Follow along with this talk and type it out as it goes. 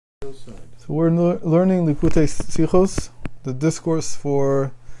So we're learning Likkutei Sichot, the discourse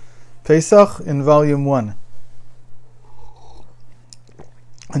for Pesach in volume 1.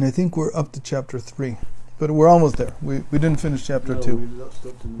 And I think we're up to chapter 3. But we're almost there. We didn't finish chapter 2. We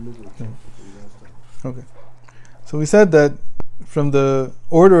stopped in the middle of chapter 3 last time. Okay. So we said that from the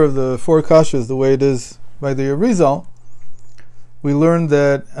order of the four kashas, the way it is by the Arizal, we learned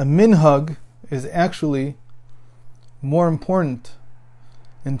that a minhag is actually more important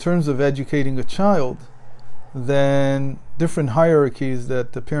in terms of educating a child than different hierarchies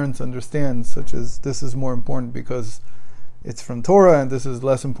that the parents understand, such as this is more important because it's from Torah, and this is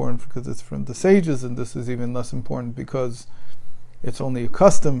less important because it's from the sages, and this is even less important because it's only a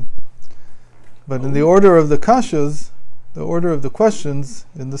custom. But in the order of the kashas, the order of the questions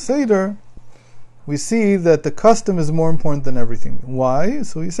in the Seder, we see that the custom is more important than everything. Why?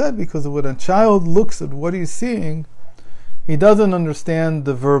 So he said, because when a child looks at what he's seeing, he doesn't understand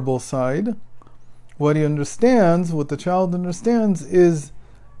the verbal side. What the child understands is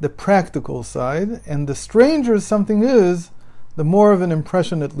the practical side, and the stranger something is, the more of an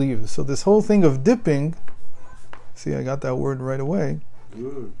impression it leaves. So this whole thing of dipping, see, I got that word right away.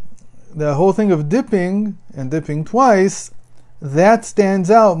 Good. The whole thing of dipping, and dipping twice, that stands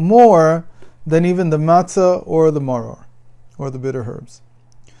out more than even the matzah or the maror, or the bitter herbs.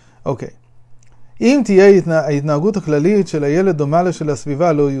 Okay. אם תהיה ההתנהגות הכללית של הילד דומה לשל הסביבה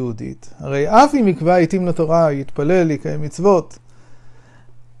הלא יהודית, הרי אף אם יקבע עתים לתורה, יתפלל, יקיים מצוות.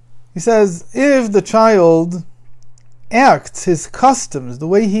 He says, if the child acts, his customs, the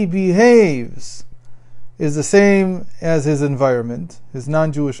way he behaves, is the same as his environment, his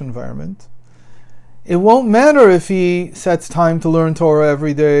non-Jewish environment, it won't matter if he sets time to learn Torah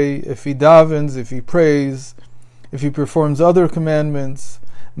every day, if he davens, if he prays, if he performs other commandments,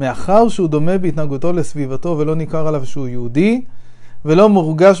 מאחר שהוא דומה בהתנהגותו לסביבתו ולא ניכר עליו שהוא יהודי ולא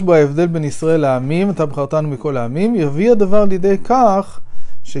מורגש בו ההבדל בין ישראל לעמים, אתה בחרתנו מכל העמים, יביא הדבר לידי כך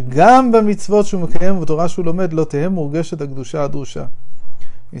שגם במצוות שהוא מקיים ובתורה שהוא לומד לא תהיה מורגשת הקדושה הדרושה.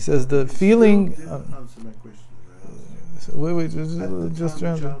 He says the feeling... Answer my question. Wait, just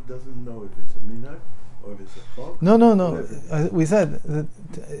the child doesn't know if it's a minhag or if it's a chok. No. We said that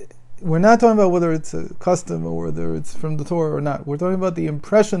we're not talking about whether it's a custom or whether it's from the Torah or not. We're talking about the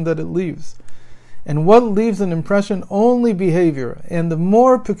impression that it leaves. And what leaves an impression? Only behavior. And the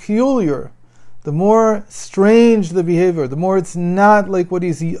more peculiar, the more strange the behavior, the more it's not like what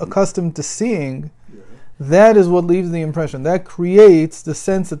he's accustomed to seeing, that is what leaves the impression. That creates the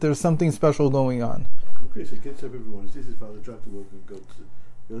sense that there's something special going on. Okay, so it gets up everyone. This is father drive to work and go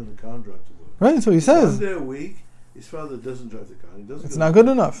in the car and drive to work. Right, so he says. 1 day a week, his father doesn't drive the car. It's not good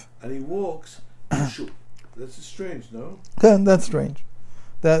enough. And he walks. That's strange, no? Okay, that's strange.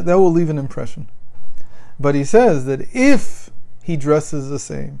 That will leave an impression. But he says that if he dresses the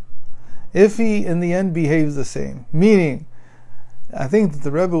same, if he in the end behaves the same, meaning, I think that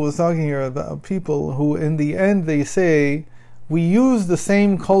the Rebbe was talking here about people who in the end they say, we use the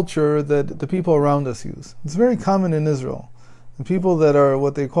same culture that the people around us use. It's very common in Israel. The people that are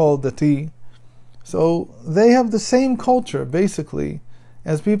what they call dati, so they have the same culture, basically,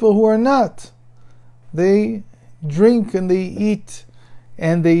 as people who are not. They drink and they eat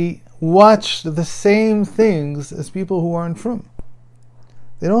and they watch the same things as people who aren't from.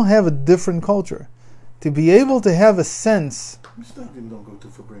 They don't have a different culture. To be able to have a sense... They don't go to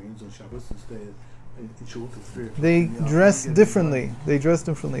Fabringens on Shabbos and stay in shul till 3 o'clock. They dress differently. They dress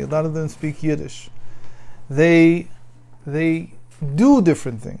differently. A lot of them speak Yiddish. They do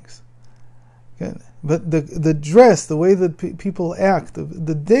different things. But the dress, the way that people act,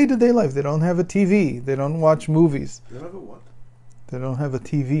 the day-to-day life, they don't have a TV, they don't watch movies. They don't have a what? They don't have a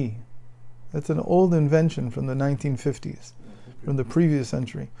TV. That's an old invention from the 1950s, from the previous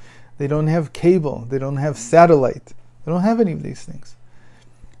century. They don't have cable, they don't have satellite, they don't have any of these things.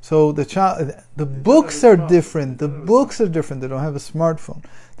 So the books are different, they don't have a smartphone,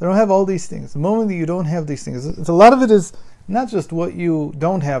 they don't have all these things. The moment that you don't have these things, a lot of it is not just what you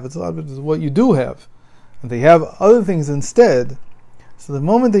don't have, it's a lot of it is what you do have. And they have other things instead. So the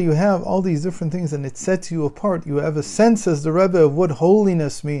moment that you have all these different things and it sets you apart, you have a sense as the Rebbe of what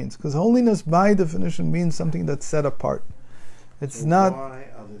holiness means. Because holiness by definition means something that's set apart. It's so not... Why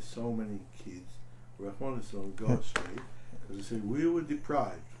are there so many kids who are on God's street? Because they say, we were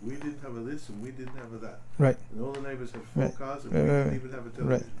deprived. We didn't have a this and we didn't have a that. Right. And all the neighbors have 4 cars and we didn't even have a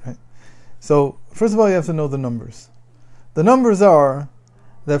television. Right. So, first of all, you have to know the numbers. The numbers are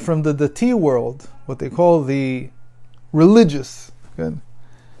that from the Dati world, what they call the religious, okay,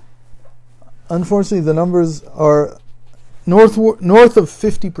 unfortunately the numbers are north of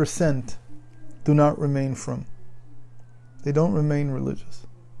 50% do not remain from. They don't remain religious.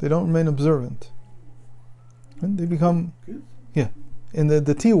 They don't remain observant. And they become, Kids? yeah. In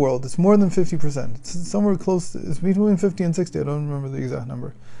the T world, it's more than 50%. It's somewhere close. It's between 50 and 60. I don't remember the exact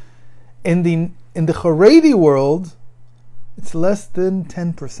number. In the Haredi world, it's less than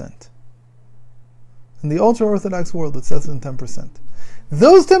 10%. In the ultra-Orthodox world, it's less than 10%.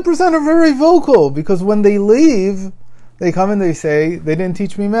 Those 10% are very vocal, because when they leave, they come and they say, they didn't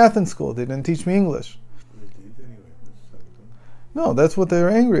teach me math in school, they didn't teach me English. They did anyway. That's something. No, that's what they're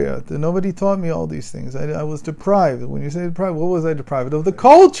angry at. Nobody taught me all these things. I was deprived. When you say deprived, what was I deprived of? The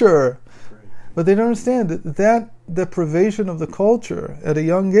culture! Right. But they don't understand that deprivation of the culture at a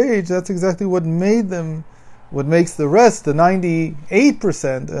young age, that's exactly what made them, what makes the rest, the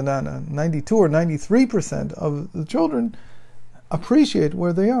 98%, and 92 or 93% of the children, appreciate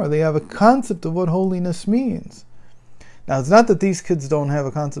where they are. They have a concept of what holiness means. Now, it's not that these kids don't have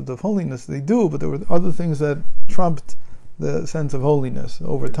a concept of holiness. They do, but there were other things that trumped the sense of holiness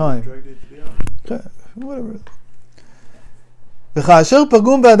over time. Dragged it beyond. Whatever. וכאשר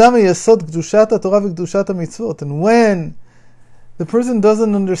פגום באדם היסוד קדושת התורה וקדושת המצוות, and when the person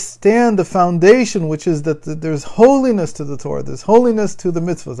doesn't understand the foundation, which is that there's holiness to the Torah, there's holiness to the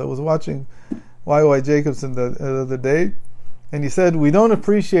mitzvahs. I was watching Y.Y. Jacobson the other day, and he said, we don't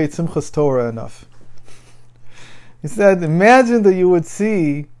appreciate Simchas Torah enough. He said, imagine that you would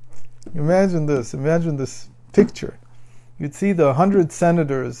see, imagine this picture. You'd see the 100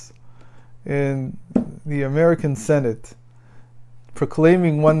 senators in the American Senate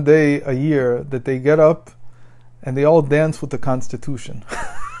proclaiming one day a year that they get up and they all dance with the Constitution.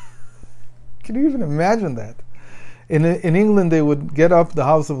 Can you even imagine that? In England, they would get up the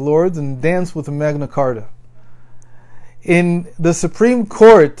House of Lords and dance with the Magna Carta. In the Supreme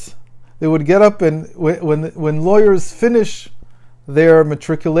Court, they would get up and when lawyers finish their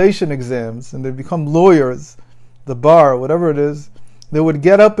matriculation exams and they become lawyers, the bar, whatever it is, they would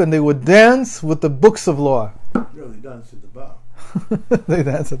get up and they would dance with the books of law. No, they dance at the bar. They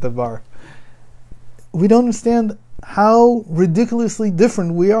dance at the bar. We don't understand how ridiculously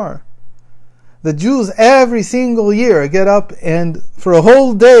different we are. The Jews every single year get up and for a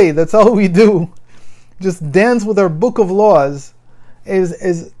whole day, that's all we do, just dance with our book of laws.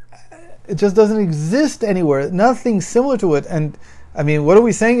 It just doesn't exist anywhere. Nothing similar to it. And I mean, what are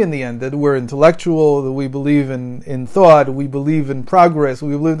we saying in the end? That we're intellectual, that we believe in thought, we believe in progress,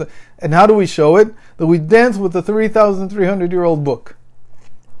 we believe and how do we show it? That we dance with the 3,300-year-old book.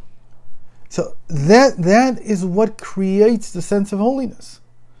 So that is what creates the sense of holiness.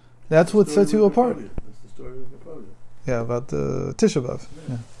 That's what sets you apart. That's the story of Napoleon. Yeah, about Tisha B'Av.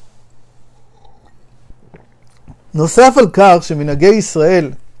 Yeah. נוסף על כך שמנהגי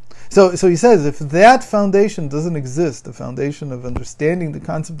ישראל. So he says, if that foundation doesn't exist, the foundation of understanding the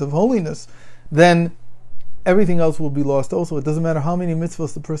concept of holiness, then everything else will be lost also. It doesn't matter how many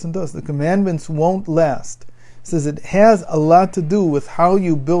mitzvahs the person does. The commandments won't last. He says it has a lot to do with how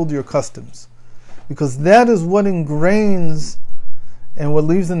you build your customs. Because that is what ingrains and what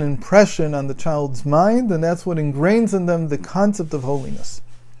leaves an impression on the child's mind, and that's what ingrains in them the concept of holiness.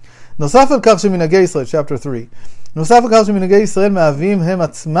 נוסף על כך שמנהגי ישראל, chapter 3. נוסף על כך שמנהגי ישראל מהווים הם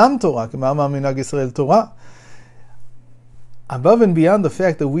עצמם תורה, כמאמר מנהג ישראל תורה. Above and beyond the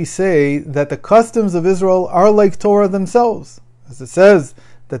fact that we say that the customs of Israel are like Torah themselves. As it says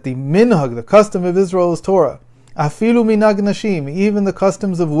that the minhag, the custom of Israel is Torah. Afilu minhag nashim, even the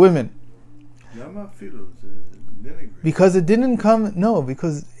customs of women. Because it didn't come,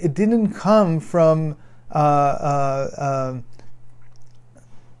 because it didn't come from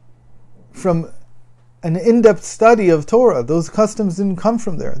an in-depth study of Torah. Those customs didn't come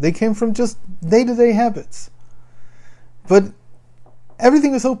from there. They came from just day-to-day habits. But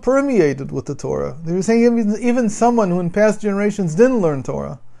everything is so permeated with the Torah. They were saying even someone who in past generations didn't learn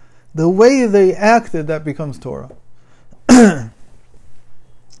Torah, the way they acted, that becomes Torah.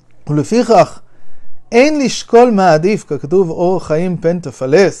 ולפיכך, אין לשקול מה עדיף, ככתוב אור חיים פן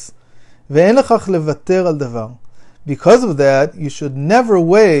תפלס, ואין לכך לוותר על דבר. Because of that, you should never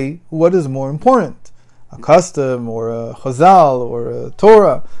weigh what is more important. A custom, or a chazal, or a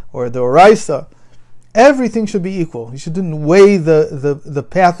Torah, or the oraisa. Everything should be equal. You shouldn't weigh the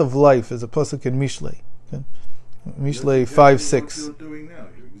path of life, as a pasuk in Mishlei. Okay? Mishlei 5:6. You're doing now.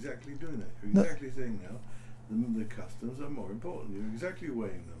 You're exactly doing that. You're exactly saying now the customs are more important. You're exactly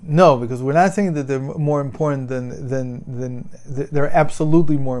weighing them. No, because we're not saying that they're more important than they're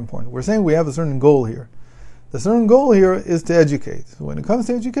absolutely more important. We're saying we have a certain goal here. The certain goal here is to educate. So when it comes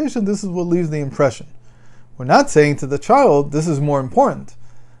to education, this is what leaves the impression. We're not saying to the child, this is more important.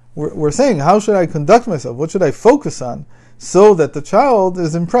 We're saying, how should I conduct myself? What should I focus on so that the child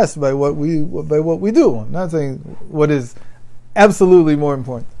is impressed by what we do? I'm not saying what is absolutely more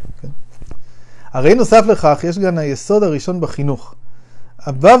important. הרי נוסף לכך, יש גם היסוד הראשון בחינוך.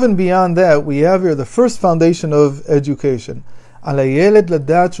 Above and beyond that, we have here the first foundation of education. על הילד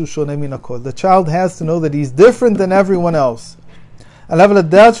לדעת שהוא שונה מן הכל. The child has to know that he's different than everyone else. עליו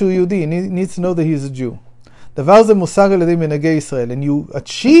לדעת שהוא יהודי. He needs to know that he's a Jew. דבר זה מושג על ידי מנהגי ישראל. And you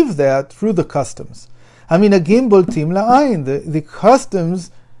achieve that through the customs. המנהגים בולטים לעין. The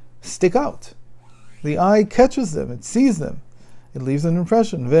customs stick out. The eye catches them. It sees them. It leaves an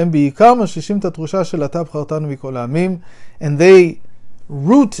impression. והם בעיקר משרישים את התחושה של אתה בחרתנו מכל העמים. And they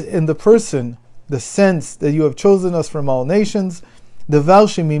root in the person the sense that you have chosen us from all nations. דבר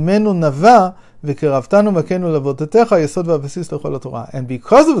שממנו נבע וקרבתנו מכנו לעבודתך היסוד והבסיס לכל התורה. And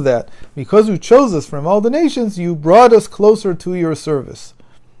because of that, because you chose us from all the nations, you brought us closer to your service.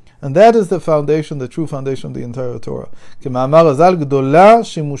 And that is the foundation, the true foundation of the entire Torah. כמאמר הז"ל, גדולה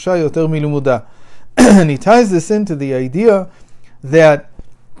שימושה יותר מלימודה. And he ties this into the idea that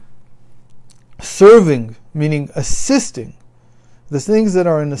serving, meaning assisting, the things that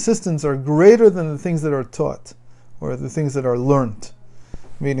are in assistance are greater than the things that are taught, or the things that are learned.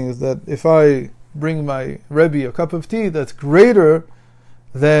 Meaning is that if I bring my Rebbe a cup of tea, that's greater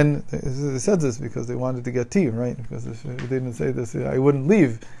than, they said this because they wanted to get tea, right? Because if they didn't say this, I wouldn't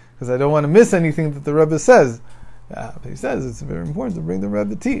leave, because I don't want to miss anything that the Rebbe says. He says it's very important to bring the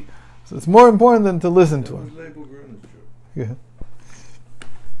Rebbe tea. So it's more important than to listen to him. Yeah.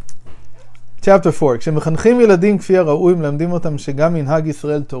 Chapter 4. כשמחנכים ילדים כפי הראוי, מלמדים אותם שגם מנהג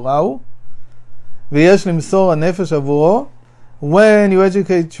ישראל תורה הוא, ויש למסור הנפש עבורו. When you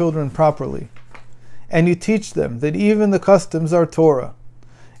educate children properly, and you teach them that even the customs are Torah,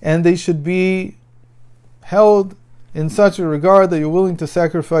 and they should be held in such a regard that you're willing to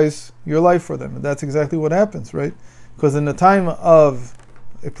sacrifice your life for them. And that's exactly what happens, right? Because in the time of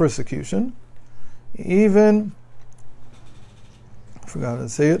a persecution, even, I forgot how to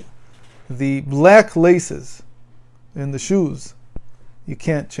say it, the black laces in the shoes, you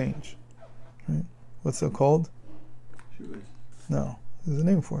can't change. Right? What's it called? Shoelaces. No, there's a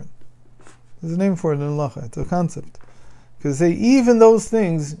name for it. There's a name for it in halacha. It's a concept. Because they say even those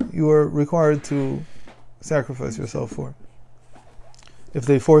things you are required to sacrifice yourself for. If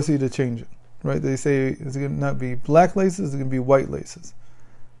they force you to change it, right? They say it's going to not be black laces; it's going to be white laces.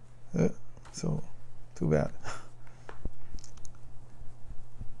 So, too bad.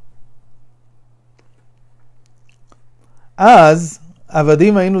 אז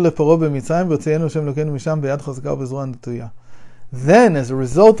עבדים היינו לפרעה במצרים והוציאנו השם אלוקינו משם ביד חזקה ובזרוע נטויה. Then, as a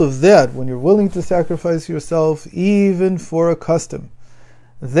result of that, when you're willing to sacrifice yourself even for a custom,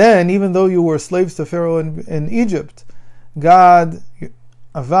 then, even though you were slaves to Pharaoh in Egypt, God,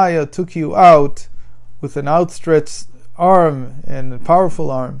 Avaya, took you out with an outstretched arm and a powerful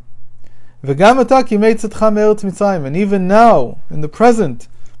arm. וגם אתה כי מי צאתך מארץ מצרים, and even now, in the present,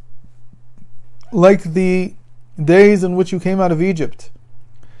 like the days in which you came out of Egypt,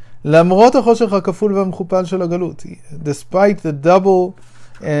 למרות החושך הכפול והמכופל של הגלות, despite the double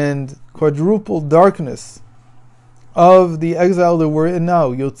and quadruple darkness of the exile that we're in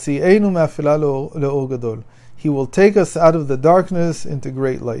now, יוציאנו מאפלה לאור גדול. He will take us out of the darkness into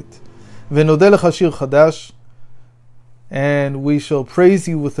great light. ונודה לך שיר חדש, and we shall praise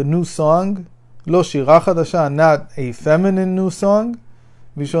you with a new song, לא שירה חדשה, not a feminine new song,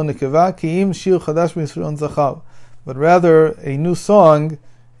 בלשון נקבה, כי אם שיר חדש בלשון זכר, but rather a new song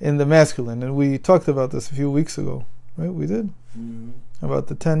in the masculine. And we talked about this a few weeks ago, right? We did? Mm-hmm. About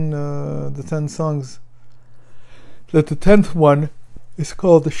the 10 songs. That the 10th one is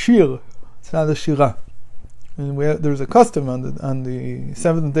called the shir. It's not a shira. And there's a custom on the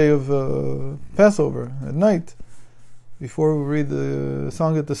 7th day of Passover at night, before we read the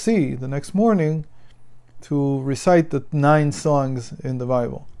song at the sea the next morning, to recite the 9 songs in the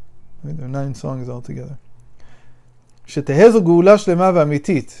Bible. Right? There are 9 songs altogether. שתהא זו גאולה שלמה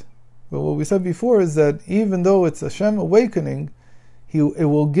ואמיתית. But what we said before is that even though it's Hashem awakening, it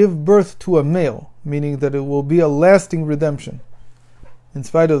will give birth to a male, meaning that it will be a lasting redemption, in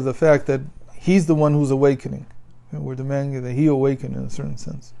spite of the fact that he's the one who's awakening. And we're demanding that he awaken in a certain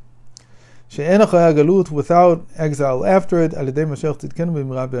sense. שאין אחרי הגלות, without exile after it, על ידי משיח צדקנו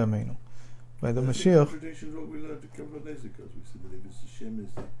במהרה בימינו. By the Mashiach.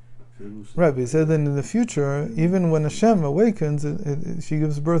 Right, but he said that in the future, even when Hashem awakens, she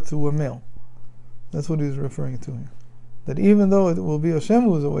gives birth to a male. That's what he's referring to here. That even though it will be Hashem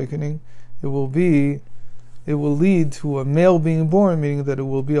who is awakening, it will lead to a male being born, meaning that it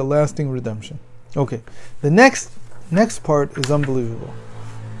will be a lasting redemption. Okay, the next part is unbelievable.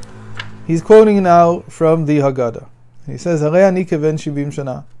 He's quoting now from the Haggadah. He says, "Harei ani keven 70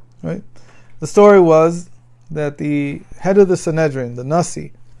 shana." Right? The story was that the head of the Sanhedrin, the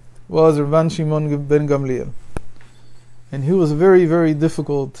Nasi, was Rabban Shimon ben Gamliel. And he was a very, very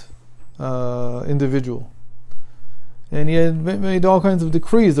difficult individual. And he had made all kinds of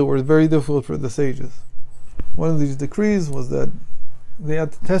decrees that were very difficult for the sages. One of these decrees was that they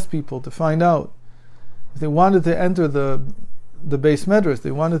had to test people to find out if they wanted to enter the Beis Medrash,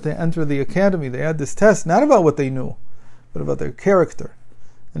 they wanted to enter the academy. They had this test, not about what they knew, but about their character.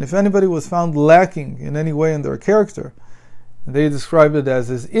 And if anybody was found lacking in any way in their character, they described it as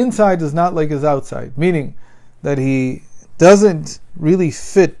his inside is not like his outside, meaning that he doesn't really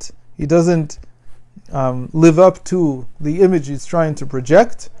fit, he doesn't live up to the image he's trying to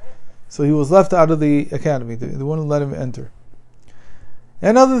project, so he was left out of the academy. They wouldn't let him enter.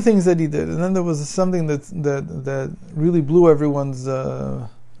 And other things that he did. And then there was something that really blew everyone's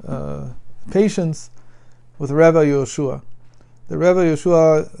patience with Rabbi Yoshua. The Rabbi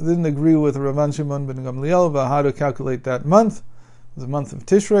Yoshua didn't agree with Rabban Shimon ben Gamliel about how to calculate that month. It was a month of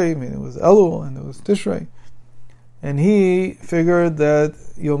Tishrei, I mean it was Elul and it was Tishrei. And he figured that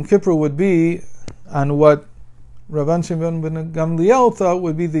Yom Kippur would be on what Rabban Shimon ben Gamliel thought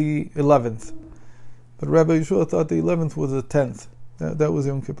would be the 11th. But Rabbi Yoshua thought the 11th was the 10th. That was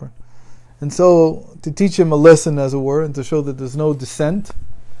Yom Kippur. And so, to teach him a lesson, as it were, and to show that there's no dissent,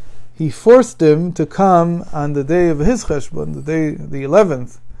 he forced him to come on the day of his cheshbon, the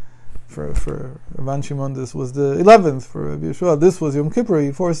 11th. For Rabban Shimon, this was the 11th. For Rabbi Yeshua, this was Yom Kippur.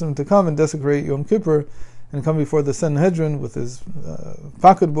 He forced him to come and desecrate Yom Kippur and come before the Sanhedrin with his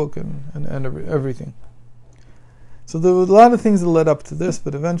pocketbook and everything. So there were a lot of things that led up to this,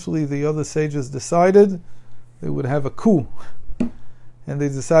 but eventually the other sages decided they would have a coup. And they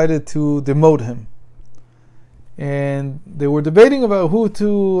decided to demote him. And they were debating about who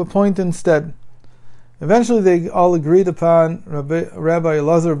to appoint instead. Eventually they all agreed upon Rabbi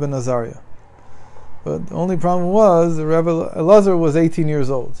Elazar ben Azariah. But the only problem was that Rabbi Elazar was 18 years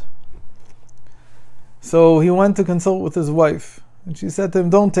old. So he went to consult with his wife. And she said to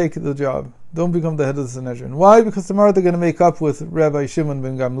him, don't take the job. Don't become the head of the Sanhedrin. Why? Because tomorrow they're going to make up with Rabbi Shimon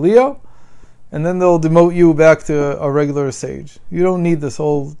ben Gamliel. And then they'll demote you back to a regular sage. You don't need this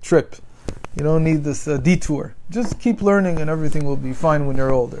whole trip. You don't need this detour. Just keep learning and everything will be fine when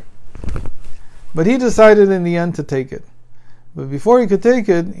you're older. But he decided in the end to take it. But before he could take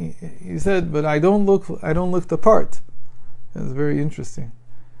it, he said, but I don't look the part. It was very interesting.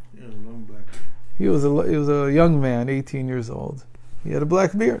 Yeah, long black beard. He was a young man, 18 years old. He had a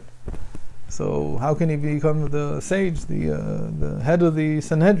black beard. So how can he become the sage, the head of the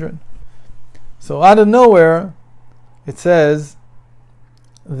Sanhedrin? So out of nowhere, it says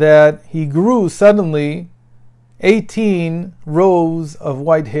that he grew suddenly 18 rows of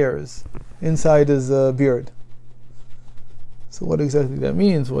white hairs inside his beard. So what exactly that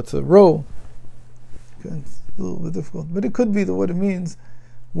means? What's a row? It's a little bit difficult. But it could be what it means.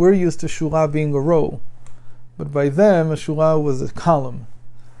 We're used to shura being a row. But by them, a shura was a column.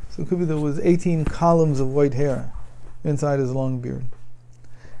 So it could be there was 18 columns of white hair inside his long beard.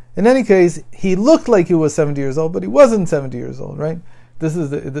 In any case, he looked like he was 70 years old, but he wasn't 70 years old, right? This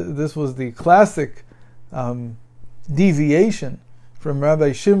was the classic deviation from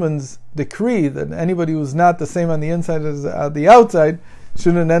Rabbi Shimon's decree that anybody who's not the same on the inside as the outside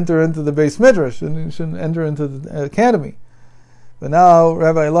shouldn't enter into the Beis Midrash, shouldn't enter into the academy. But now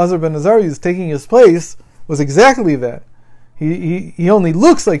Rabbi Elazar ben Azariah, who's taking his place, was exactly that. He only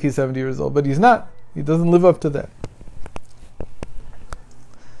looks like he's 70 years old, but he's not. He doesn't live up to that.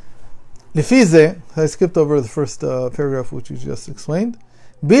 Lefize, I skipped over the first paragraph which you just explained.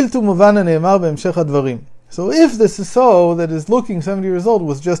 Biltu muvan ne'emar be'emshech hadvarim. So if this is so, that his looking 70 years old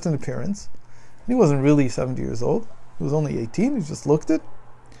was just an appearance, he wasn't really 70 years old. He was only 18. He just looked it.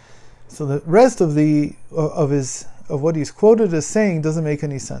 So the rest of what he's quoted as saying doesn't make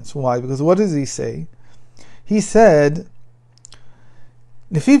any sense. Why? Because what does he say? He said,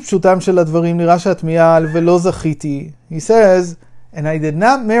 "Lefi pshutam shel hadvarim nira shatmi'al velo zachiti." He says, and I did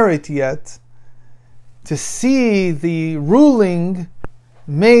not merit yet to see the ruling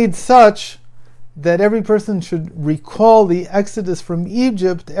made such that every person should recall the exodus from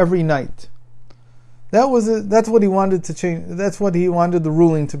Egypt every night. That's what he wanted to change. That's what he wanted the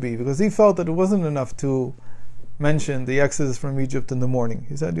ruling to be, because he felt that it wasn't enough to mention the exodus from Egypt in the morning.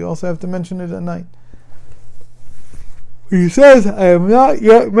 He said you also have to mention it at night. He says, I have not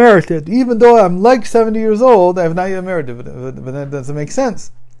yet merited. Even though I'm like 70 years old, I have not yet merited. But that doesn't make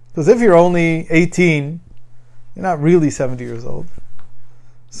sense. Because if you're only 18, you're not really 70 years old.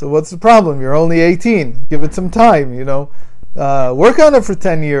 So what's the problem? You're only 18. Give it some time, work on it for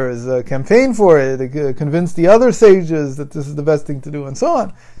 10 years. Campaign for it. Convince the other sages that this is the best thing to do, and so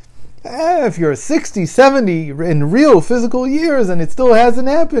on. If you're 60, 70 in real physical years and it still hasn't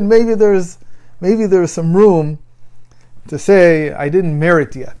happened, maybe there's some room to say I didn't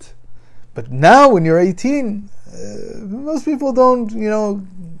merit yet. But now when you're 18, most people don't,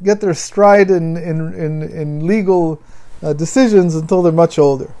 get their stride in legal decisions until they're much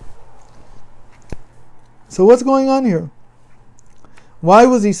older. So what's going on here? Why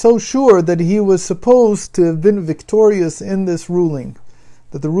was he so sure that he was supposed to have been victorious in this ruling?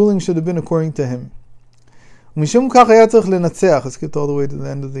 That the ruling should have been according to him. Let's get all the way to the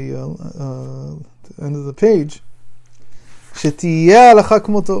end of the page.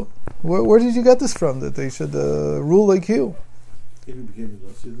 Where did you get this from? That they should rule like you? If you became the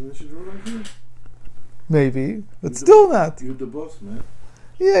Nasi, then they should rule like you. Maybe, but still not. You're the boss, man.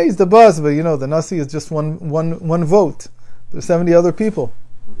 Yeah, he's the boss, but the Nasi is just one vote. There's 70 other people.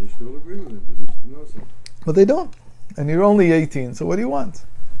 Well, they should all agree with him because he's the Nasi. But they don't. And you're only 18, so what do you want?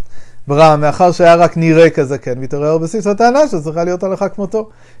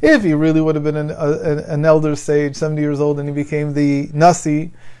 If he really would have been an elder sage, 70 years old, and he became the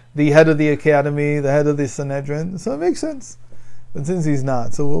Nasi, the head of the academy, the head of the Sanhedrin, so it makes sense. But since he's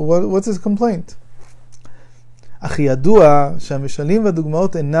not, so what's his complaint? So if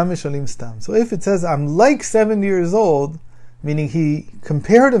it says, I'm like 70 years old, meaning he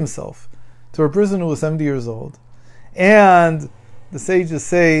compared himself to a person who was 70 years old, and the sages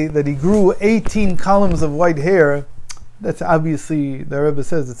say that he grew 18 columns of white hair, that's obviously, the Rebbe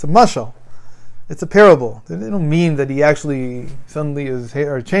says, it's a mashal. It's a parable. They don't mean that he actually suddenly his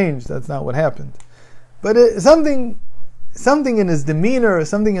hair changed. That's not what happened. But something in his demeanor,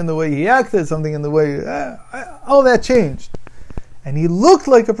 something in the way he acted, something in the way, all that changed. And he looked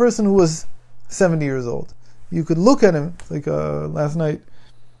like a person who was 70 years old. You could look at him, like last night,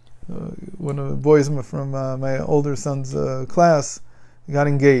 one of the boys from my older son's class got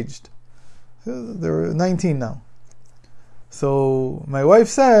engaged. They're 19 now. So my wife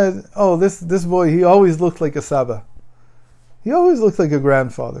said, "Oh, this boy, he always looked like a Saba. He always looked like a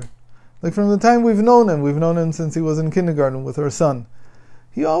grandfather. Like from the time we've known him since he was in kindergarten with her son.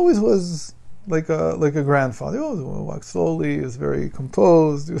 He always was like a grandfather. He always walked slowly. He was very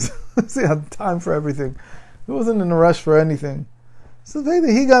composed. He had time for everything. He wasn't in a rush for anything. So the fact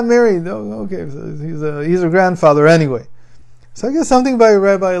that he got married, okay, so he's a grandfather anyway. So I guess something by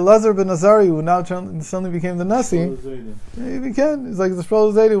Rabbi Elazar ben Azari, who now suddenly became the Nasi. He became, it's like the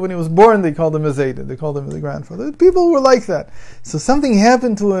Shprol Zayda, when he was born, they called him a Zayda. They called him the grandfather. People were like that. So something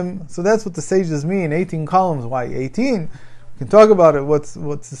happened to him. So that's what the sages mean. 18 columns. Why 18? We can talk about it. What's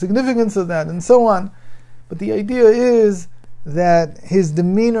the significance of that, and so on. But the idea is that his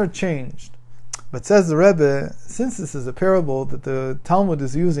demeanor changed. But says the Rebbe, since this is a parable that the Talmud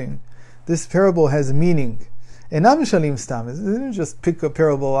is using, this parable has meaning. And not mishalim stam. They didn't just pick a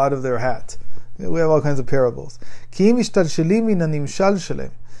parable out of their hat. We have all kinds of parables.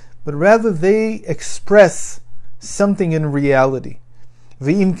 But rather they express something in reality. So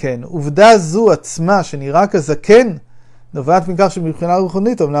it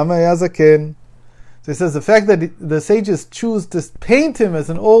says the fact that the sages choose to paint him as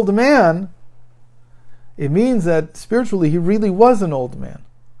an old man, it means that spiritually he really was an old man.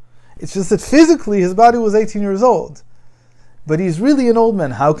 It's just that physically his body was 18 years old. But he's really an old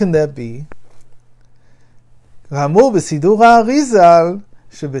man. How can that be? So the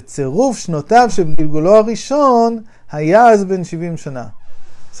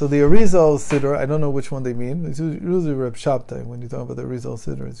Arizal Siddur, I don't know which one they mean. It's usually Reb Shabtai. When you talk about the Arizal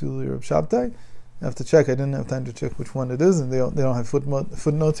Siddur, it's usually Reb Shabtai. I have to check. I didn't have time to check which one it is, and they don't have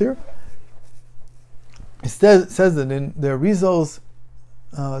footnotes here. It says that in the Arizal's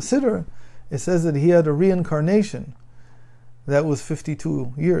Siddur, it says that he had a reincarnation that was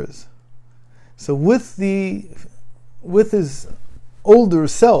 52 years. So with his older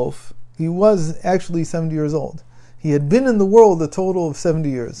self, he was actually 70 years old. He had been in the world a total of 70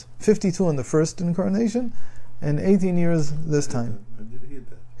 years, 52 in the first incarnation, and 18 years this time. I did hear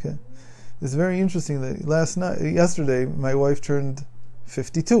that. Okay, it's very interesting that yesterday, my wife turned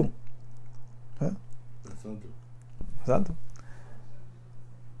 52. Huh? That's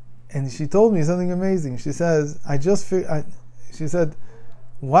And she told me something amazing. She says, she said,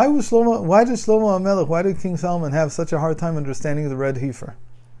 why did Shlomo HaMelech, why did King Solomon have such a hard time understanding the red heifer?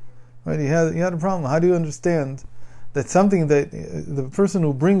 Right? He had a problem. How do you understand that something that the person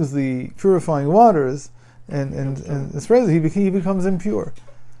who brings the purifying waters and sprays it, he becomes impure?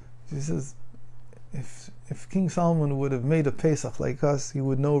 She says, if King Solomon would have made a Pesach like us, he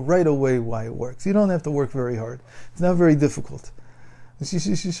would know right away why it works. You don't have to work very hard. It's not very difficult. She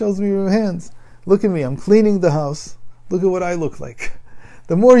shows me her hands. Look at me, I'm cleaning the house. Look at what I look like.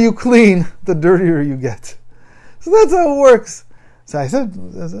 the more you clean, the dirtier you get. So that's how it works. So I said,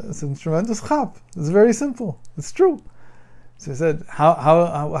 it's a tremendous chap. It's very simple. It's true. So I said,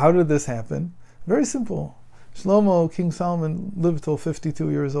 how did this happen? Very simple. Shlomo, King Solomon, lived till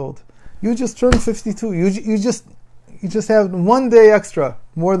 52 years old. You just turned 52. You just have 1 day extra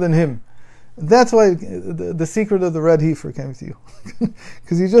more than him. That's why the secret of the red heifer came to you,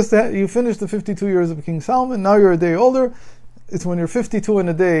 because you finished the 52 years of King Solomon. Now you're a day older. It's when you're 52 in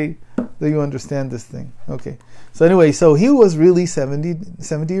a day that you understand this thing. Okay. So anyway, so he was really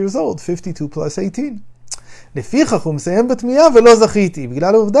 70 years old. 52 plus 18. לפיכך הוא מסיים בתמיהה ולא זכיתי,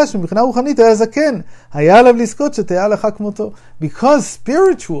 בגלל העובדה שמבחינה רוחנית היה זקן, היה עליו לזכות שתהיה לך כמותו. Because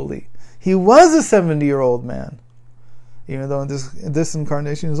spiritually, he was a 70-year-old man. Even though in this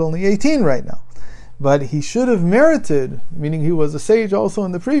incarnation he's only 18 right now. But he should have merited, meaning he was a sage also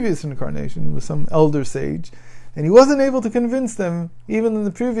in the previous incarnation, he was some elder sage, and he wasn't able to convince them even in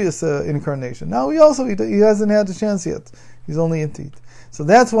the previous incarnation. Now he hasn't had a chance yet. He's only in teeth. So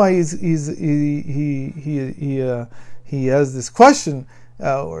that's why he has this question,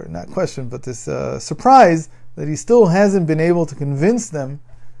 or not question, but this surprise that he still hasn't been able to convince them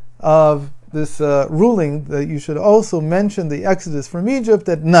of this ruling that you should also mention the Exodus from Egypt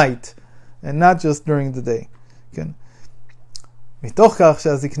at night and not just during the day. כן? מתוך כך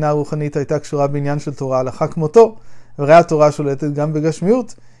שהזקנה הרוחנית הייתה קשורה בעניין של תורה הלכה כמותו, והרי התורה שולטת גם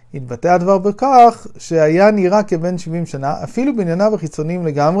בגשמיות, התבטא הדבר בכך שהיה נראה כבן 70 שנה, אפילו בענייניו החיצוניים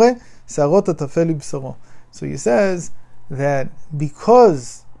לגמרי, שערות הטפל לבשרו. So he says that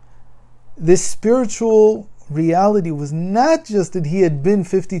because this spiritual reality was not just that he had been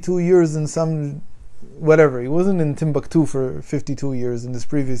 52 years in some whatever. He wasn't in Timbuktu for 52 years in this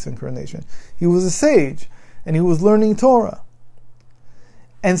previous incarnation. He was a sage, and he was learning Torah.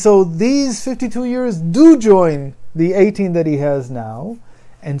 And so these 52 years do join the 18 that he has now.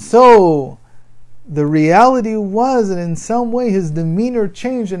 And so the reality was that in some way his demeanor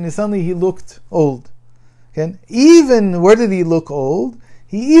changed and suddenly he looked old. Okay? Even, where did he look old?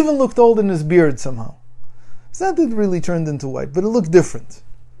 He even looked old in his beard somehow. It's not that it really turned into white, but it looked different.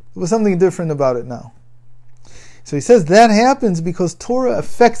 There was something different about it now. So he says that happens because Torah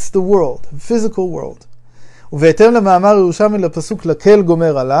affects the world, the physical world. ובהתאם למאמר ירושלמי לפסוק לקל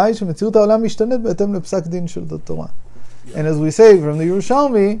גומר עליי, שמציאות העולם משתנית בהתאם לפסק דין של התורה. And as we say from the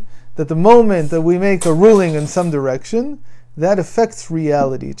Yerushalmi, that the moment that we make a ruling in some direction, that affects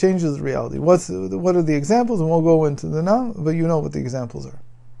reality, it changes reality. What are the examples? And we'll go into them now, but you know what the examples are.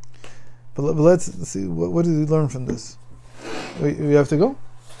 But let's see, what did we learn from this? You have to go?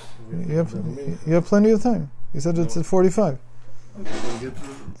 You have plenty of time. You said it's at 45.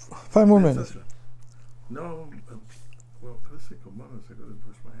 5 more minutes. No, well, let's say come on, I gotta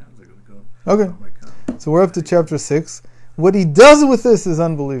brush my hands, I gotta go. Okay. So we're up to chapter 6. What he does with this is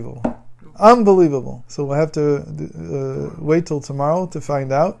unbelievable. Unbelievable. So we'll have to wait till tomorrow to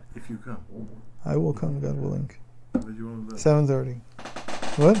find out. If you come. I will come, God willing. 7:30.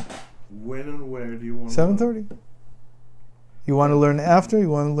 What? When and where do you want 7:30. You want to learn after? You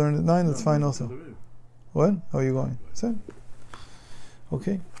want to learn at 9? That's fine also. What? Oh, you're going. That's it.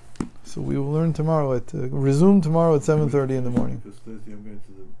 Okay. So we will learn tomorrow resume tomorrow at 7:30 in the morning. Because Thursday I'm going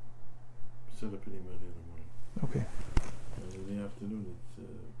to set up an email in the morning. Okay. And in the afternoon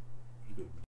it's